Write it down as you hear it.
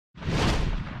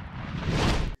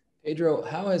Pedro,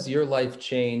 how has your life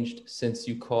changed since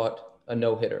you caught a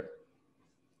no-hitter?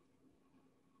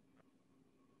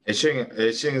 It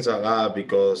changes a lot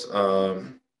because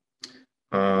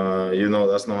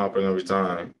that's not happening every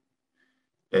time,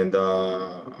 and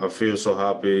I feel so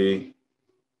happy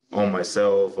on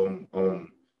myself, on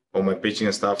my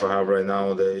pitching staff I have right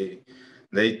now. They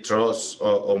trust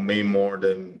on me more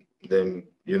than than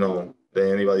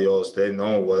anybody else. They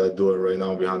know what I'm doing right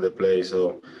now behind the plate.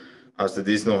 So after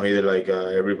this no hitter, like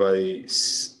everybody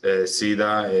see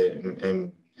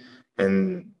that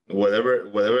and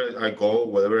whatever I go,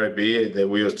 whatever I be, they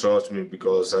will trust me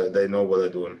because they know what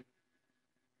I'm doing.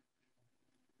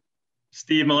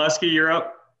 Steve Molesky, you're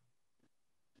up.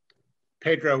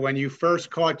 Pedro, when you first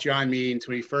caught John Means,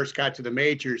 when he first got to the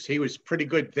majors, he was pretty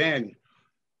good then.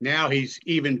 Now he's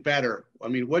even better. I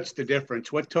mean, what's the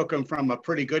difference? What took him from a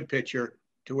pretty good pitcher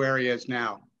to where he is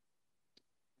now?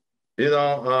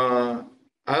 I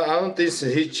don't think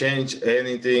he changed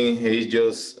anything. He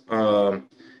just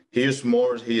he used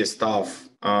more his stuff.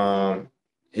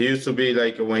 He used to be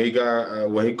like when he got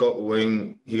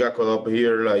caught up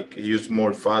here, like he used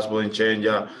more fastball and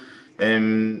changeup.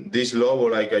 And this Lobo,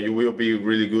 like you will be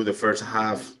really good the first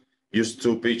half. Use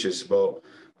two pitches, but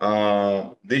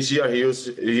this year he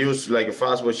used like a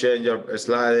fastball changeup, a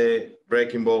slider,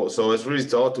 breaking ball. So it's really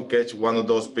tough to catch one of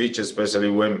those pitches, especially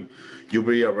when you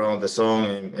be around the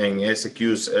zone and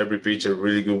executes every pitcher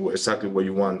really good, exactly what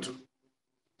you want to.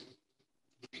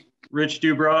 Rich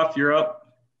Dubroff, you're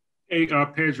up. Hey,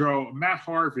 Pedro, Matt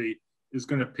Harvey is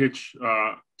going to pitch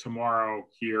tomorrow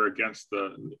here against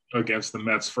the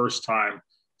Mets, first time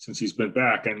since he's been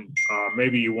back, and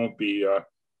maybe you won't be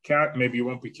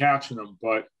catching him.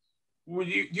 But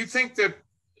you think that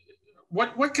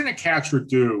what can a catcher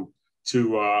do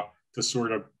to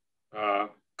sort of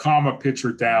calm a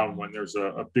pitcher down when there's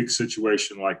a big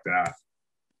situation like that?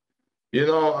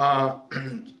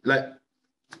 Like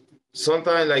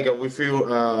sometimes like we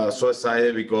feel so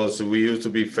excited because we used to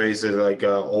be facing like an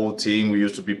old team we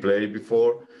used to be played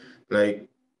before. Like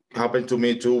happened to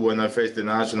me too when I faced the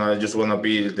national. I just want to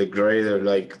be the greater,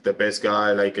 like the best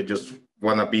guy. Like I just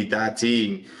want to be that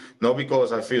team, not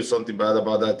because I feel something bad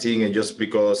about that team, and just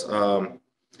because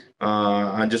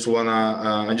I just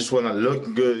wanna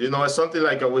look good. It's something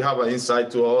like we have an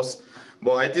insight to us.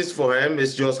 But I think for him,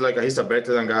 it's just like he's a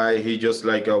veteran guy. He just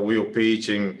like will pitch,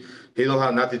 and he don't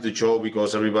have nothing to show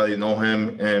because everybody know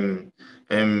him,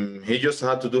 and he just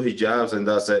had to do his jobs, and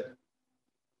that's it.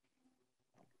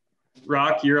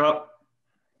 Rock, you're up.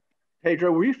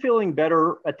 Pedro, were you feeling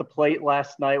better at the plate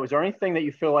last night? Was there anything that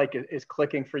you feel like is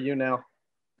clicking for you now?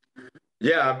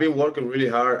 Yeah, I've been working really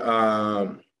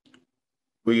hard.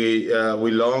 We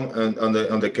long on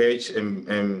the cage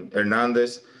and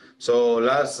Hernandez. So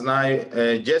last night,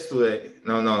 yesterday,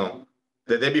 no,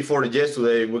 the day before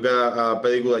yesterday, we got a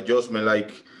very good adjustment.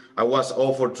 Like I was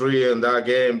 0 for 3 in that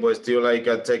game, but still like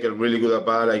I take a really good at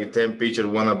bat, like 10 pitcher,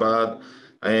 one at bat,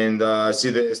 and see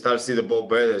the ball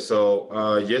better.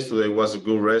 So yesterday was a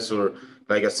good wrestler.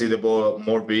 Like I see the ball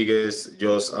more biggest,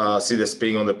 just see the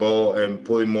spin on the ball and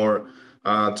put it more,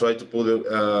 try to put it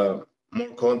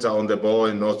more contact on the ball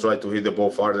and not try to hit the ball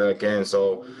farther than I can.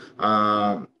 So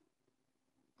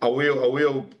I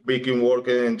will begin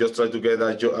working and just try to get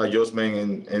that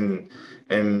adjustment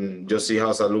and just see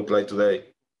how I look like today.